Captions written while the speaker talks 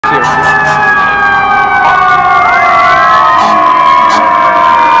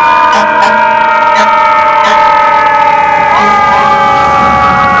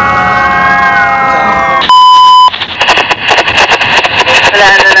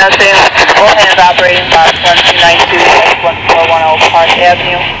Commencing all hands operating box 1292-1410 Park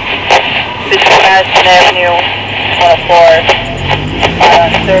Avenue, 60 Madison Avenue, 104, on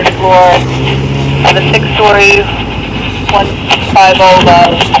the 3rd floor of the 6-story 150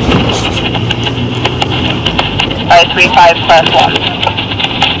 by 35 class 1.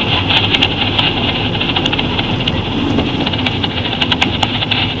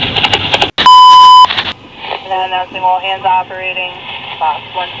 And announcing all hands operating box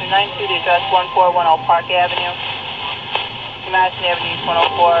 1292, the address 1410 Park Avenue, Madison Avenue,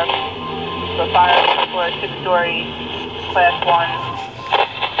 104, for fire for a 6-story class 1,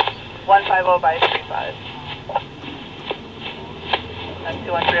 150 by 35. That's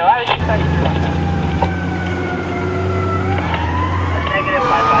 213. I was expecting 213. Negative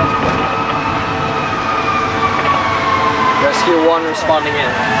 555. Rescue 1 responding in.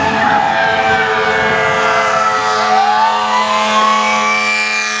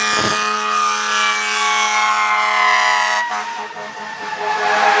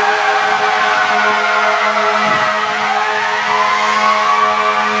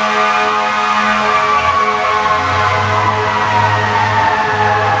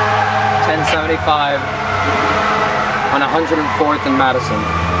 On 104th and Madison.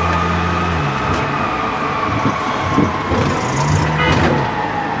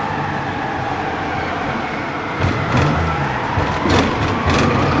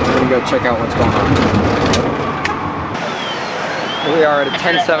 We're gonna go check out what's going on. Here we are at a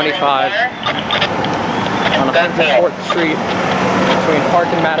 1075 on 104th Street between Park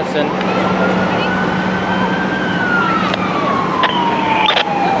and Madison.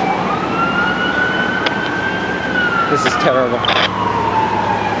 This is terrible.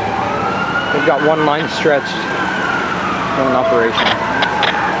 We've got one line stretched in an operation.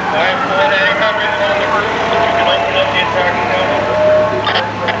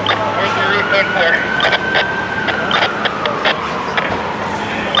 Where's the roof done for?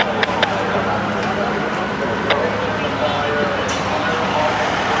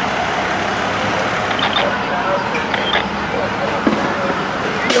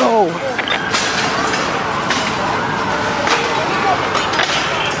 Yo!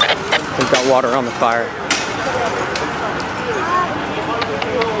 We've got water on the fire.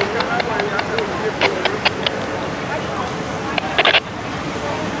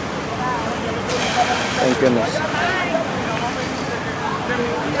 Thank goodness.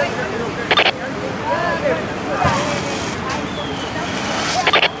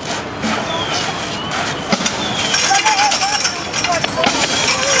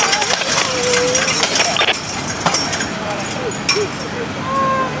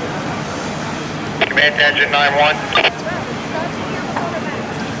 Command to engine 9-1.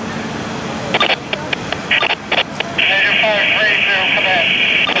 Engine 4 ready to command.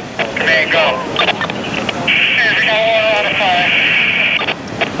 Command go. Hey, we got water on the fire.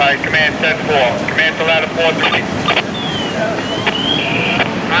 Alright, command 10-4. Command to ladder 4-3.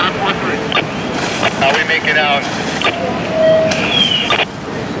 Ladder 4-3. How we make it out?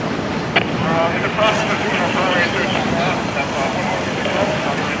 In the process of doing a fire research.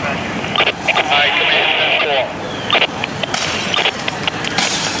 Alright, command 10-4.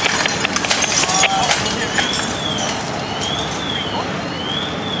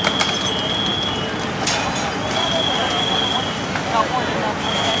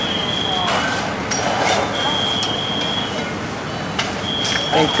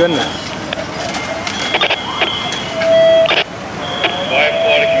 Thank goodness.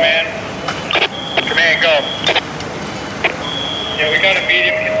 5-4 to command. Command, go. Yeah, we got a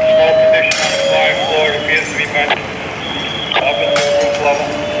medium smoke condition on the 5th floor. It appears to be vented up at the roof level.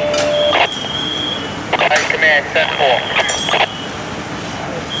 Alright, command 10-4.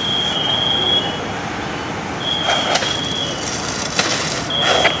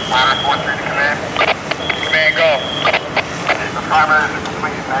 Ladder 4-3 to command. Command, go. The primary is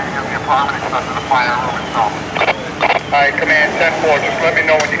complete. Now you have the apartment except for the fire room itself. Alright, command 10-4. Just let me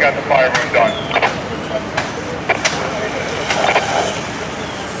know when you got the fire room done.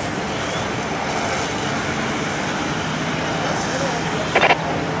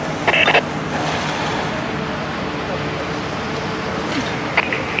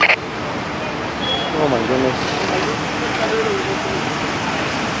 Oh my goodness.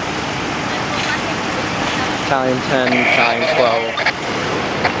 Battalion 10, Battalion 12.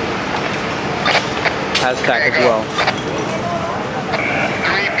 Haz-Tac as well.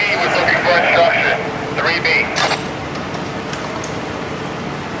 3B was looking for instruction. 3B.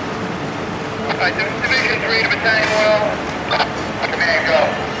 Alright, Division 3 to Battalion 12. Command, go.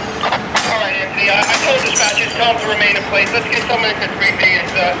 Alright, Anthony, I told dispatchers tell them to remain in place. Let's get some of clear to 3B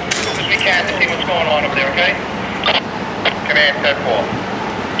as soon as we can to see what's going on up there, okay? Command 10-4.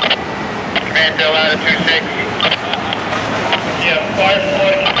 Command Bill out of 2-6. Yeah, fire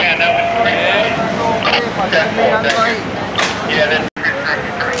for command, that was 3B. 10-4, thank you. Yeah, that's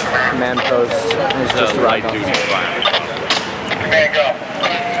 3-6. Command post is just right on. Command go.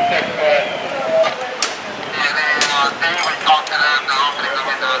 2-6, go ahead.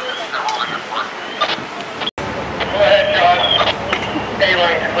 Go ahead, John.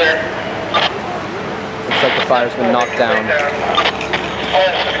 A-line's clear. Looks like the fire's been knocked down.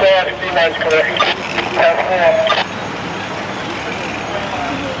 B-line's clear. 10-4.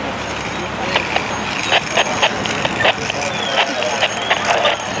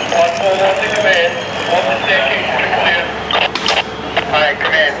 One to command. One to staircase, clear. Alright,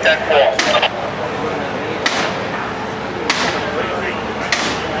 command, 10-4.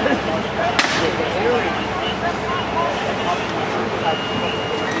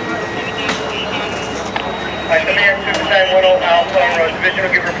 Alright, command 210 Alpha, division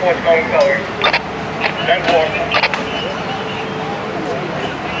will give reports going forward. 10-4.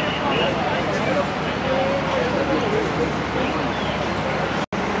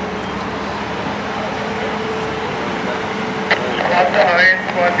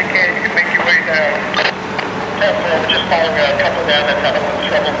 Squad decay, you can make your way down. 10-4, just following a couple down that's having some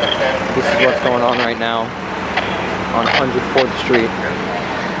trouble this one. This is what's going on right now on 104th Street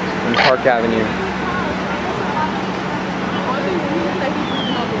and Park Avenue.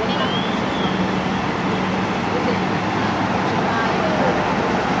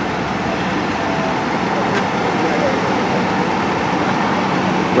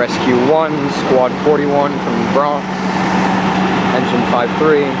 Rescue 1, Squad 41 from the Bronx. Engine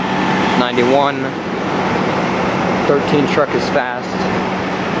 53, 91, 13 truck is fast.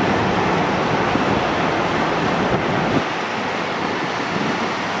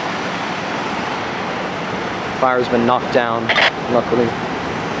 Fire's been knocked down, luckily.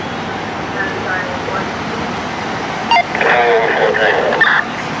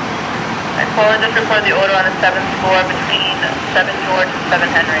 I forward this report the order on the 7th floor between 7 George and 7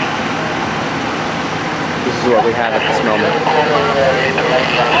 Henry. This is what we have at this moment.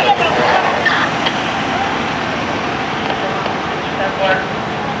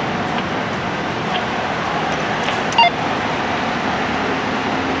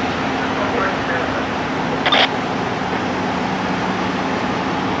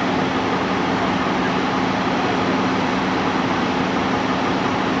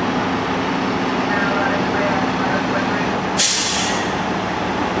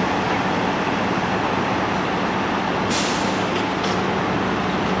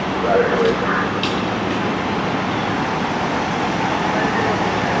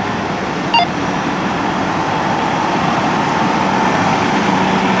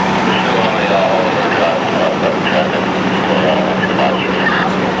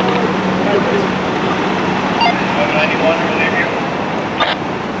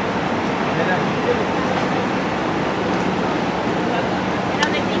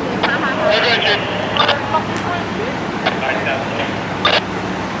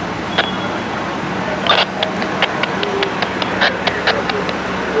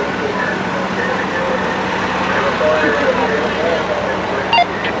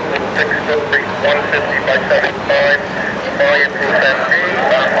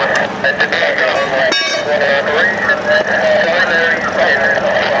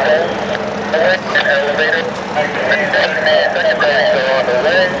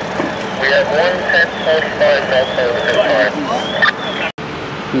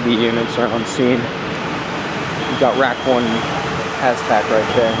 PD units are on scene. We've got rack 1 Haz-Tac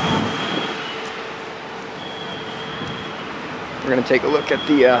right there. We're gonna take a look at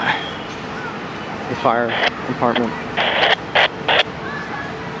the fire compartment.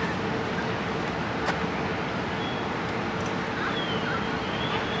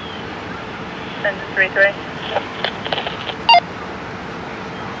 Send to 3-3.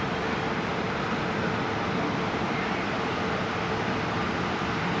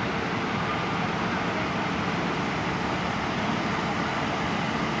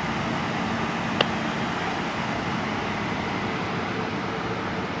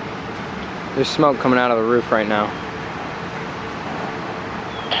 There's smoke coming out of the roof right now.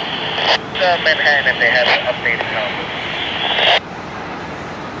 Manhattan, if they have an updated number.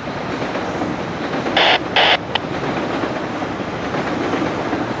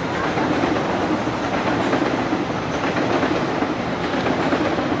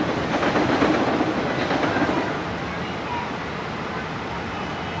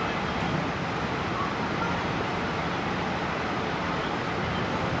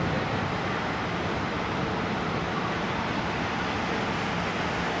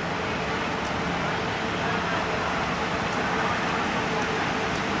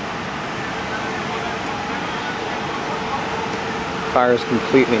 tire is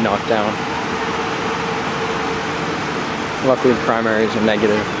completely knocked down. Luckily, the primaries are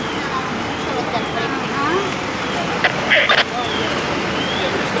negative.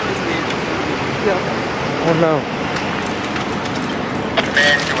 Oh no.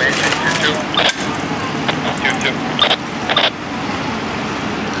 Command to engine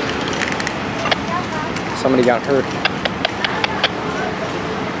 2-2. Somebody got hurt.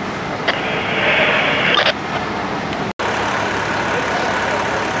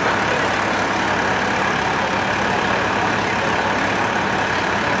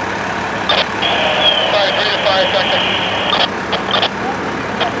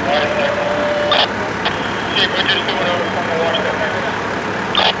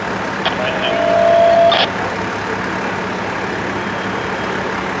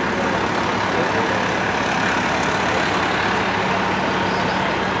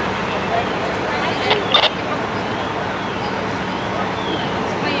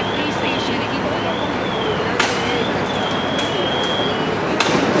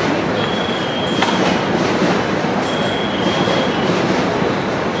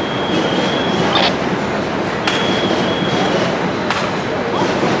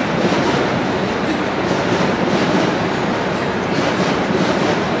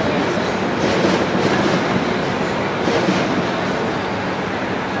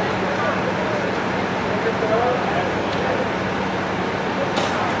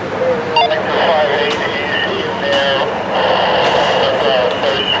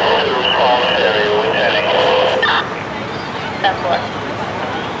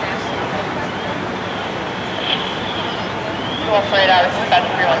 Straight out of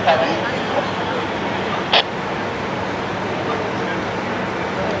 317.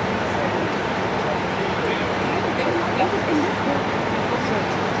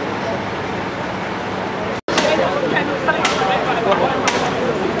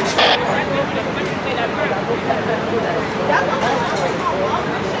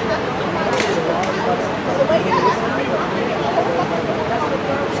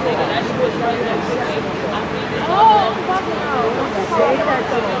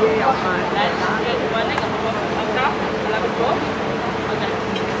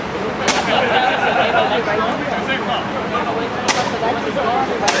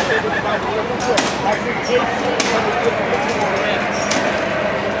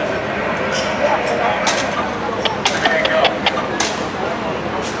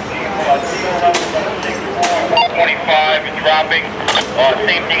 Dropping.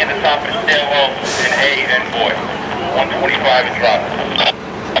 Same thing at the top of the stairwell in A and boy. 125 is dropping.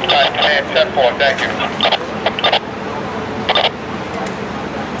 Command 10-4, thank you.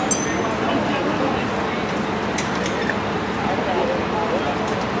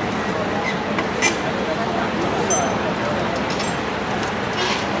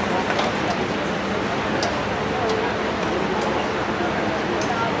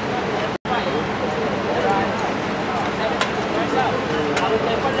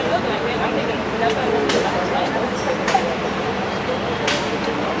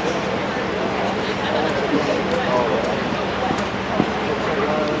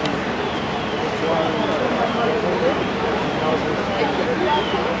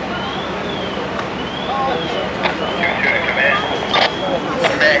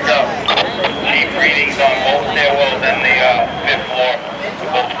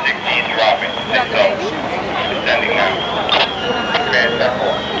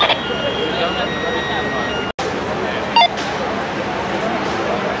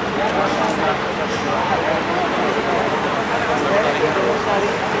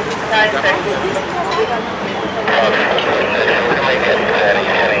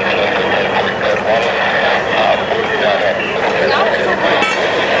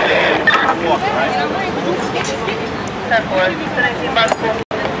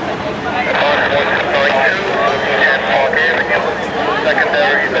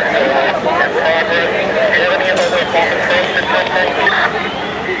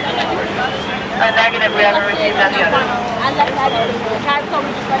 Negative, we haven't received any other.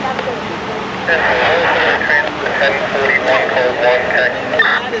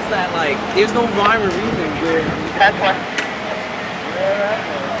 What is that like? There's no rhyme or reason, dude. That's one.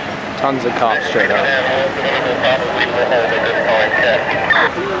 Tons of cops straight up.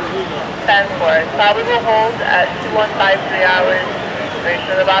 10-4. Probably will hold at 2153 hours.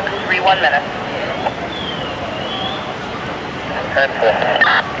 Duration of the box is 31 minutes.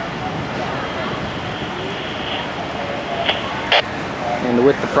 10-4. And the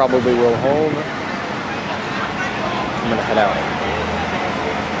width probably will hold. I'm gonna head out.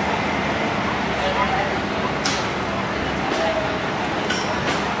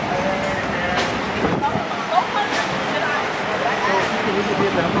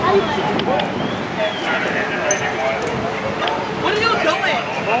 What are you doing?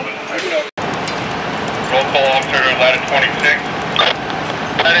 Roll call officer, ladder 26.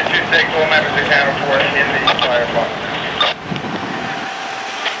 Ladder 26, all members accounted for in the fire department.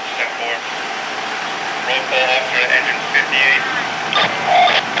 10-4. Roll call officer, engine 58.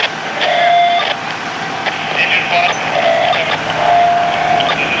 Engine 5.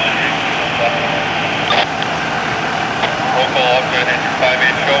 Roll call officer, engine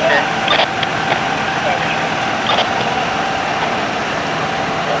 58 chauffeur.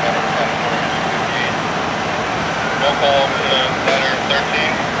 Roll call officer, ladder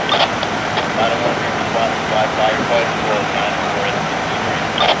 13. Ladder 1 responding by firefight for 9-4.